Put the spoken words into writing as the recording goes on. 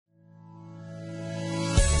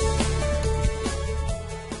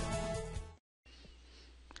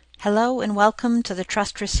Hello and welcome to the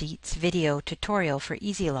Trust Receipts video tutorial for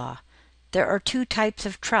ESILAW. There are two types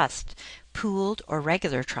of trust, pooled or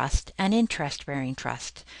regular trust and interest-bearing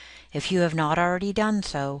trust. If you have not already done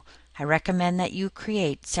so, I recommend that you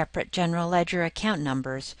create separate general ledger account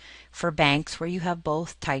numbers for banks where you have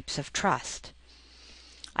both types of trust.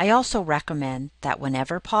 I also recommend that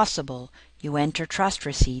whenever possible, you enter trust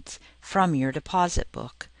receipts from your deposit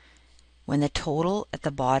book. When the total at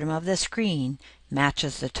the bottom of the screen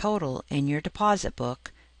matches the total in your deposit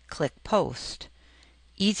book, click Post.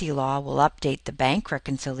 ESILAW will update the bank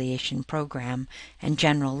reconciliation program and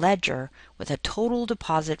general ledger with a total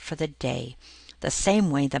deposit for the day, the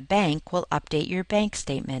same way the bank will update your bank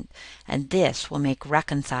statement, and this will make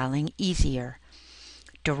reconciling easier.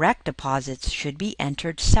 Direct deposits should be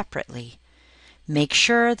entered separately. Make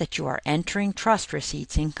sure that you are entering trust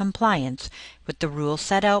receipts in compliance with the rules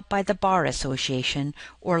set out by the Bar Association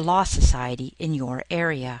or Law Society in your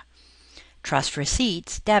area. Trust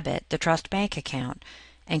receipts debit the trust bank account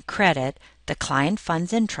and credit the client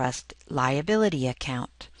funds interest liability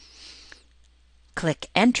account. Click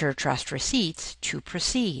Enter Trust Receipts to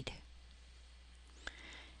proceed.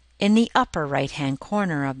 In the upper right-hand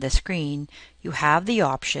corner of the screen, you have the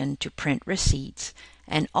option to print receipts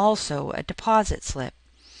and also a deposit slip.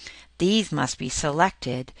 These must be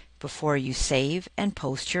selected before you save and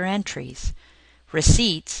post your entries.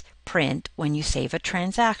 Receipts print when you save a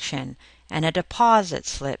transaction, and a deposit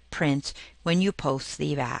slip prints when you post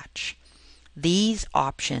the batch. These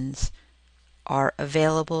options are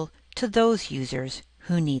available to those users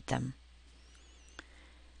who need them.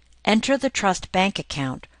 Enter the trust bank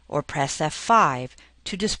account or press F5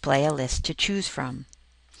 to display a list to choose from.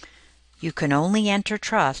 You can only enter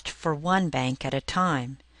trust for one bank at a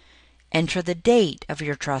time. Enter the date of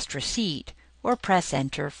your trust receipt or press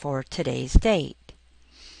Enter for today's date.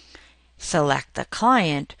 Select the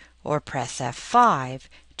client or press F5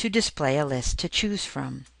 to display a list to choose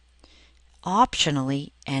from.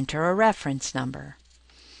 Optionally, enter a reference number.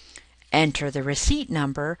 Enter the receipt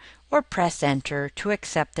number or press Enter to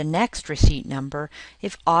accept the next receipt number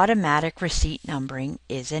if automatic receipt numbering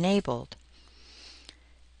is enabled.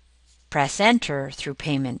 Press Enter through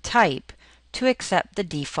payment type to accept the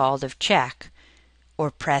default of check,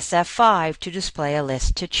 or press F5 to display a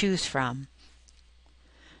list to choose from.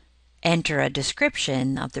 Enter a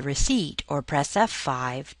description of the receipt or press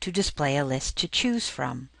F5 to display a list to choose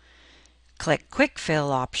from. Click Quick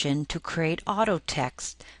Fill option to create auto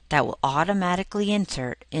text that will automatically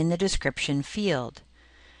insert in the description field.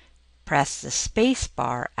 Press the space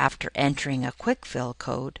bar after entering a quick fill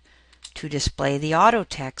code to display the auto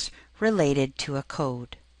text related to a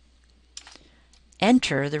code.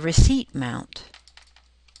 Enter the receipt amount.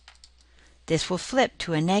 This will flip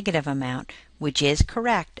to a negative amount, which is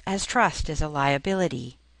correct as trust is a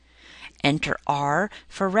liability. Enter R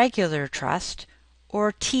for regular trust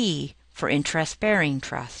or T for interest-bearing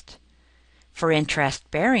trust. For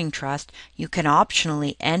interest-bearing trust, you can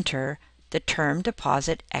optionally enter the term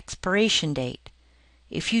deposit expiration date.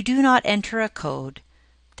 If you do not enter a code,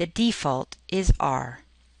 the default is R.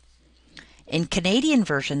 In Canadian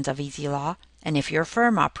versions of ESILAW, and if your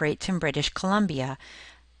firm operates in British Columbia,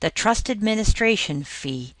 the trust administration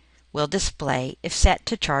fee will display if set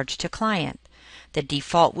to charge to client. The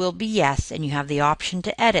default will be yes, and you have the option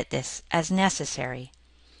to edit this as necessary.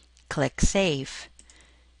 Click Save.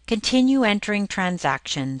 Continue entering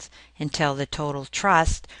transactions until the total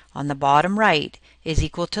trust on the bottom right is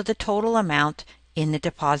equal to the total amount in the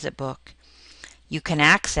deposit book. You can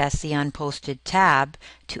access the Unposted tab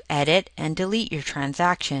to edit and delete your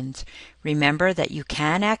transactions. Remember that you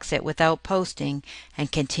can exit without posting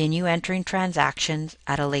and continue entering transactions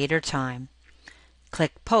at a later time.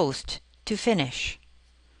 Click Post to finish.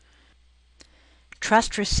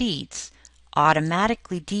 Trust Receipts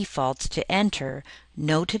automatically defaults to enter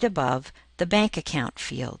noted above the bank account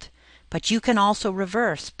field, but you can also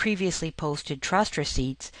reverse previously posted trust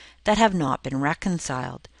receipts that have not been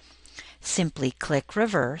reconciled. Simply click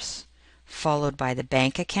Reverse, followed by the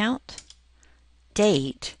bank account,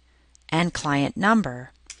 date, and client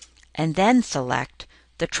number, and then select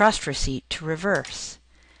the trust receipt to reverse.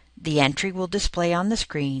 The entry will display on the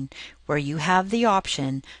screen where you have the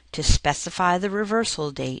option to specify the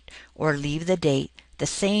reversal date or leave the date the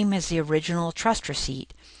same as the original trust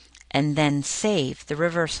receipt, and then save the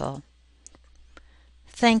reversal.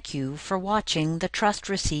 Thank you for watching the Trust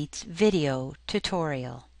Receipts video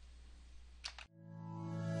tutorial.